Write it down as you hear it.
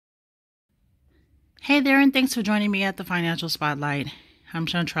Hey there, and thanks for joining me at the Financial Spotlight. I'm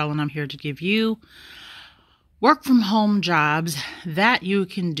Chantrell, and I'm here to give you work from home jobs that you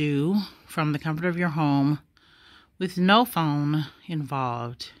can do from the comfort of your home with no phone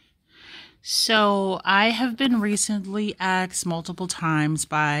involved. So I have been recently asked multiple times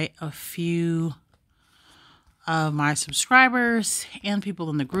by a few of my subscribers and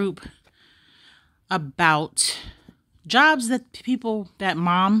people in the group about jobs that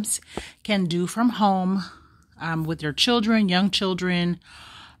moms can do from home with their children, young children.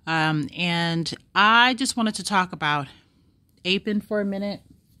 And I just wanted to talk about Appen for a minute.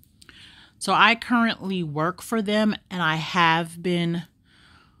 So I currently work for them, and I have been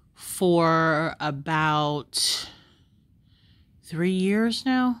for about 3 years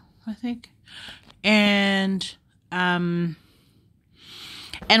now, I think. And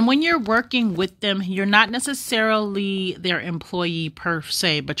when you're working with them, you're not necessarily their employee per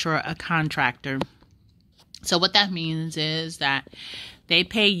se, but you're a contractor. So what that means is that they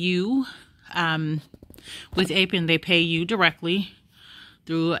pay you, with Appen, they pay you directly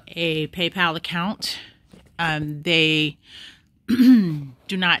through a PayPal account. They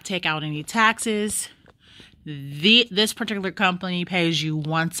do not take out any taxes. This particular company pays you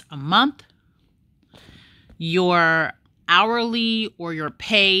once a month. Your hourly or your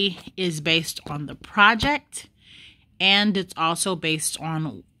pay is based on the project, and it's also based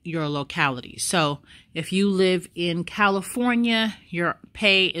on your locality. So if you live in California, your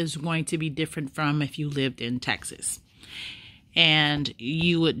pay is going to be different from if you lived in Texas. And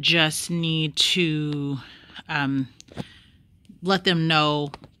you would just need to let them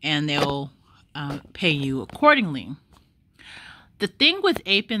know, and they'll pay you accordingly. The thing with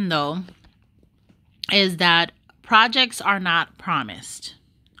Appen, though, is that projects are not promised.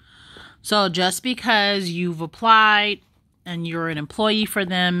 So just because you've applied and you're an employee for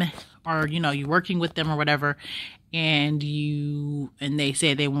them, or you're working with them or whatever, and they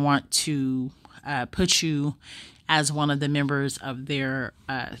say they want to put you as one of the members of their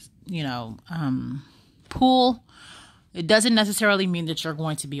pool, it doesn't necessarily mean that you're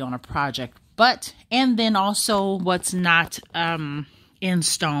going to be on a project. And then also what's not in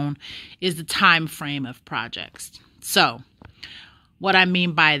stone is the time frame of projects. So what I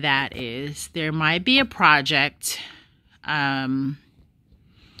mean by that is there might be a project.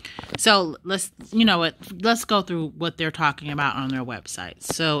 So let's go through what they're talking about on their website.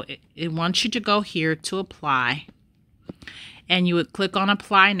 So it wants you to go here to apply, and you would click on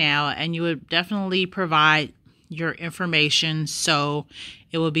apply now, and you would definitely provide your information. So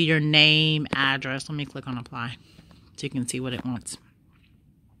it will be your name, address. Let me click on apply so you can see what it wants.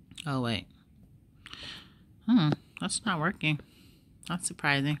 Oh, wait. That's not working. That's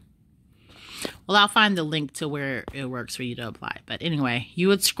surprising. Well, I'll find the link to where it works for you to apply. But anyway, you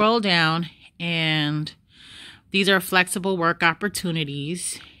would scroll down, and these are flexible work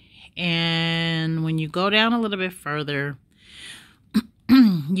opportunities. And when you go down a little bit further,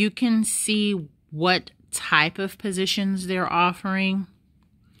 you can see what type of positions they're offering.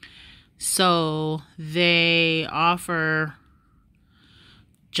 So they offer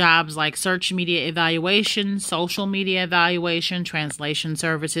jobs like search media evaluation, social media evaluation, translation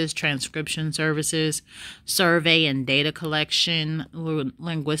services, transcription services, survey and data collection,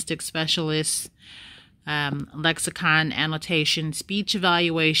 linguistic specialists, lexicon annotation, speech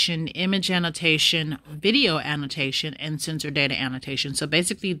evaluation, image annotation, video annotation, and sensor data annotation. So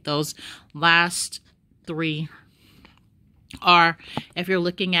basically those last three are, if you're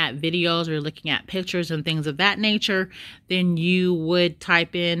looking at videos or looking at pictures and things of that nature, then you would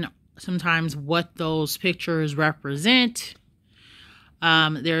type in sometimes what those pictures represent.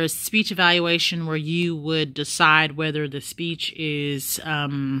 There's speech evaluation, where you would decide whether the speech is, you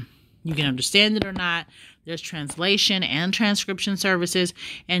can understand it or not. There's translation and transcription services.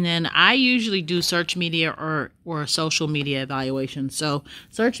 And then I usually do search media or social media evaluation. So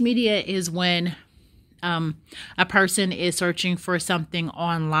search media is when a person is searching for something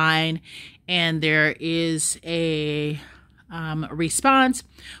online and there is a response.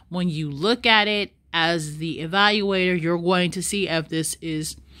 When you look at it as the evaluator, you're going to see if this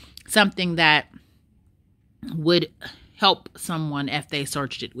is something that would help someone if they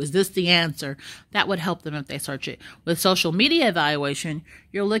searched it. Was this the answer that would help them if they search it? With social media evaluation,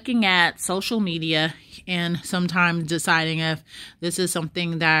 you're looking at social media and sometimes deciding if this is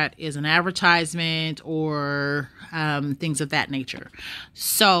something that is an advertisement or things of that nature.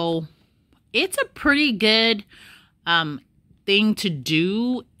 So it's a pretty good thing to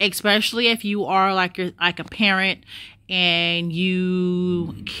do, especially if you are like a parent and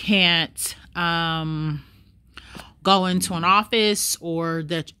you can't go into an office, or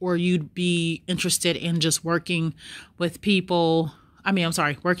you'd be interested in just working with people.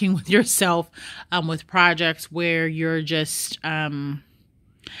 Working with yourself with projects where you're just not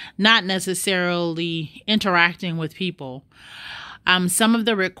necessarily interacting with people. Some of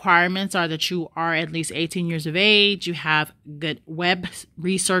the requirements are that you are at least 18 years of age, you have good web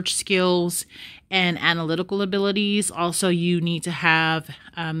research skills and analytical abilities. Also, you need to have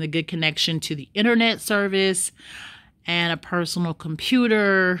the good connection to the internet service and a personal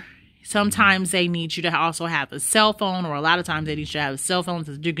computer. Sometimes they need you to also have a cell phone, or a lot of times they need you to have a cell phone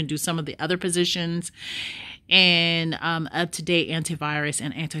so that you can do some of the other positions, and up-to-date antivirus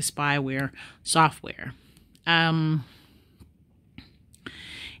and anti-spyware software. And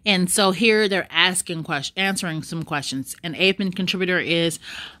so here they're answering some questions. An Appen contributor is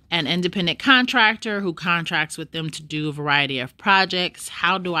an independent contractor who contracts with them to do a variety of projects.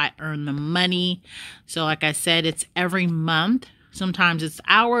 How do I earn the money? So like I said, it's every month. Sometimes it's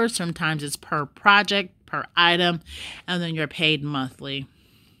hours, sometimes it's per project, per item, and then you're paid monthly.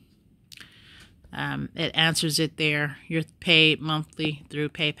 It answers it there. You're paid monthly through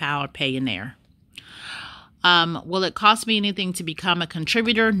PayPal or Payoneer. Will it cost me anything to become a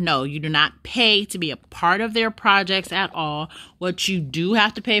contributor? No, you do not pay to be a part of their projects at all. What you do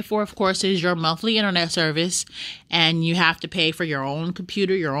have to pay for, of course, is your monthly internet service, and you have to pay for your own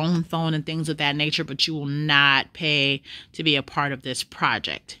computer, your own phone, and things of that nature, but you will not pay to be a part of this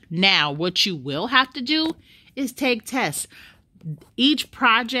project. Now, what you will have to do is take tests. Each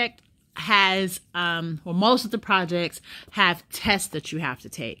project has most of the projects have tests that you have to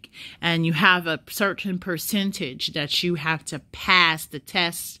take, and you have a certain percentage that you have to pass the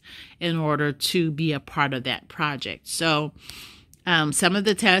tests in order to be a part of that project. So some of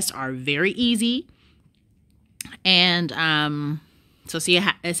the tests are very easy, and so see,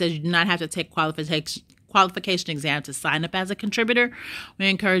 it says you do not have to take qualification exam to sign up as a contributor. We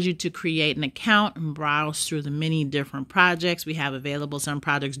encourage you to create an account and browse through the many different projects we have available. Some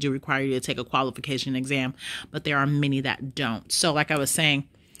projects do require you to take a qualification exam, but there are many that don't. So like I was saying,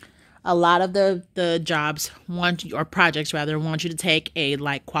 a lot of the jobs want you, or projects rather, want you to take a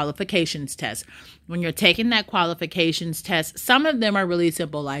qualifications test. When you're taking that qualifications test, some of them are really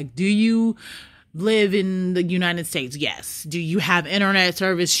simple, like, do you live in the United States? Yes. Do you have internet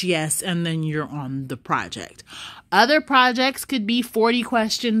service? Yes. And then you're on the project. Other projects could be 40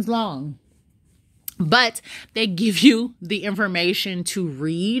 questions long, but they give you the information to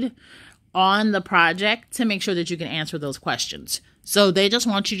read on the project to make sure that you can answer those questions. So they just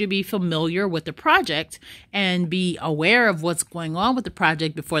want you to be familiar with the project and be aware of what's going on with the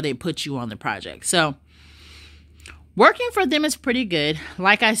project before they put you on the project. So working for them is pretty good.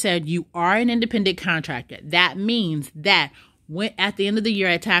 Like I said, you are an independent contractor. That means that at the end of the year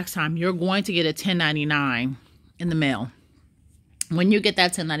at tax time, you're going to get a 1099 in the mail. When you get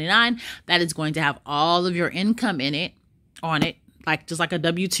that 1099, that is going to have all of your income on it, just like a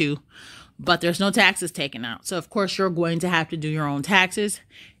W-2, but there's no taxes taken out. So of course you're going to have to do your own taxes.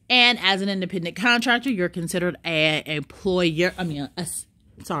 And as an independent contractor, you're considered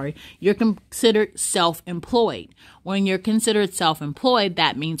you're considered self-employed. When you're considered self-employed,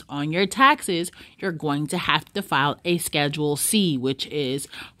 that means on your taxes, you're going to have to file a Schedule C, which is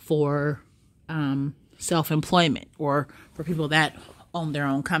for self-employment, or for people that own their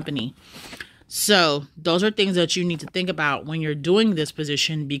own company. So those are things that you need to think about when you're doing this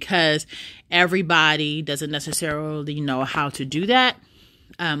position, because everybody doesn't necessarily know how to do that.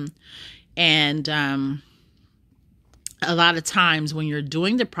 A lot of times when you're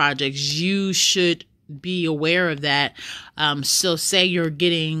doing the projects, you should be aware of that. So say you're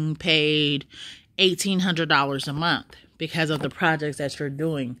getting paid $1,800 a month because of the projects that you're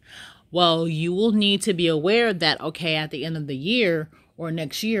doing. Well, you will need to be aware that, okay, at the end of the year or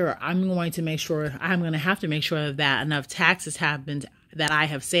next year, I'm going to have to make sure that enough taxes have been, that I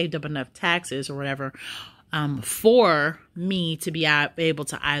have saved up enough taxes or whatever, for me to be able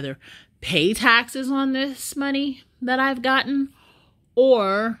to either pay taxes on this money that I've gotten,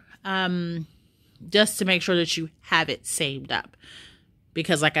 or just to make sure that you have it saved up.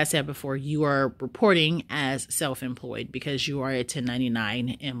 Because like I said before, you are reporting as self-employed because you are a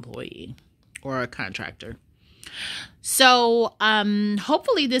 1099 employee or a contractor. So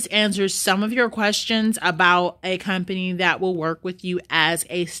hopefully this answers some of your questions about a company that will work with you as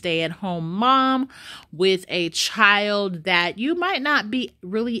a stay-at-home mom with a child that you might not be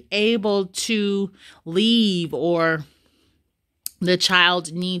really able to leave, or the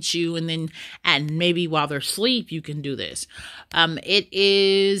child needs you, and maybe while they're asleep, you can do this.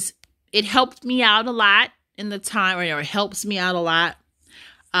 It helped me out a lot in the time, or it helps me out a lot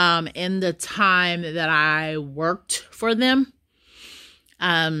in the time that I worked for them.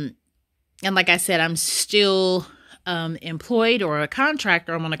 And like I said, I'm still employed or a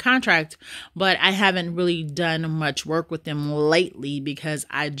contractor. I'm on a contract, but I haven't really done much work with them lately because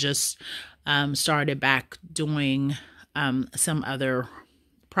I just started back doing some other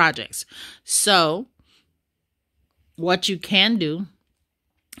projects. So what you can do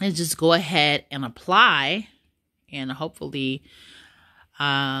is just go ahead and apply, and hopefully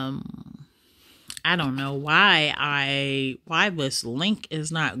I don't know why this link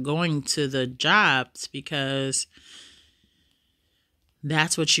is not going to the jobs, because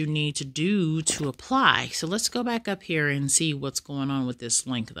that's what you need to do to apply. So let's go back up here and see what's going on with this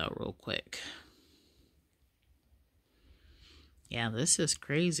link though real quick. Yeah, this is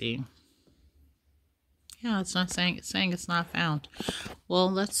crazy. Yeah, it's not saying, it's saying it's not found. Well,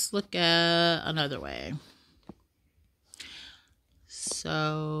 let's look at another way.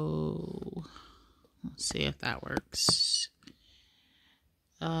 So let's see if that works.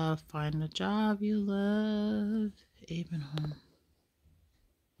 Find a job you love. Appen home.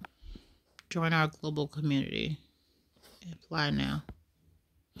 Join our global community. Apply now.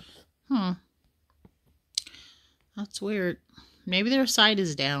 That's weird. Maybe their site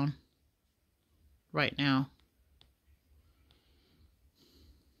is down right now.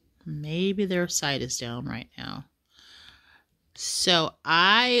 Maybe their site is down right now. So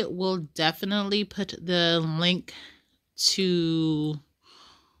I will definitely put the link to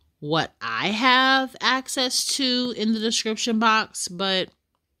what I have access to in the description box, but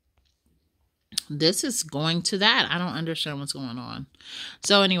this is going to that. I don't understand what's going on.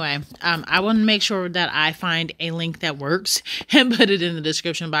 So anyway, I want to make sure that I find a link that works and put it in the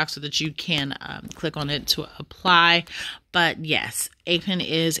description box so that you can click on it to apply. But yes, Appen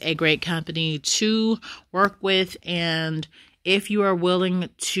is a great company to work with, and if you are willing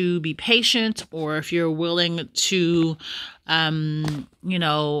to be patient, or if you're willing to, you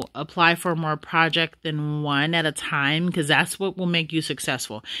know, apply for more project than one at a time, because that's what will make you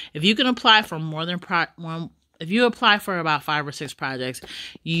successful. If you can apply for more than one, if you apply for about 5 or 6 projects,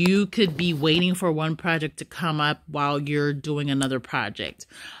 you could be waiting for one project to come up while you're doing another project.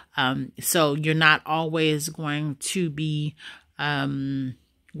 So you're not always going to be,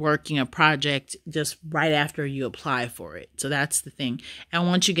 working a project just right after you apply for it. So that's the thing. And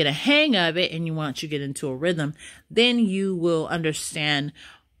once you get a hang of it and once you get into a rhythm, then you will understand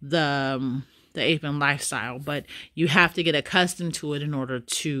the Appen lifestyle. But you have to get accustomed to it in order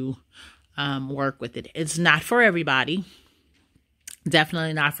to work with it. It's not for everybody.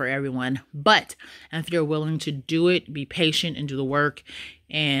 Definitely not for everyone. But if you're willing to do it, be patient and do the work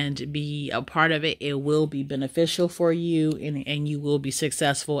and be a part of it, it will be beneficial for you, and you will be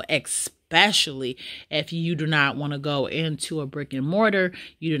successful, especially if you do not want to go into a brick and mortar.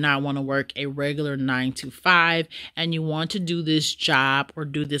 You do not want to work a regular 9 to 5, and you want to do this job or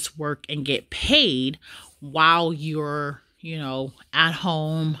do this work and get paid while you're, you know, at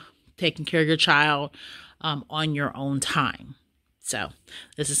home taking care of your child on your own time. So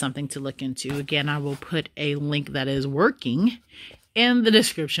this is something to look into. Again, I will put a link that is working in the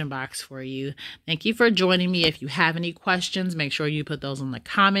description box for you. Thank you for joining me. If you have any questions, make sure you put those in the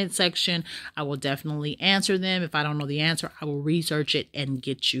comment section. I will definitely answer them. If I don't know the answer, I will research it and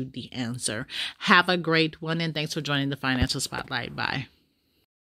get you the answer. Have a great one, and thanks for joining the Financial Spotlight. Bye.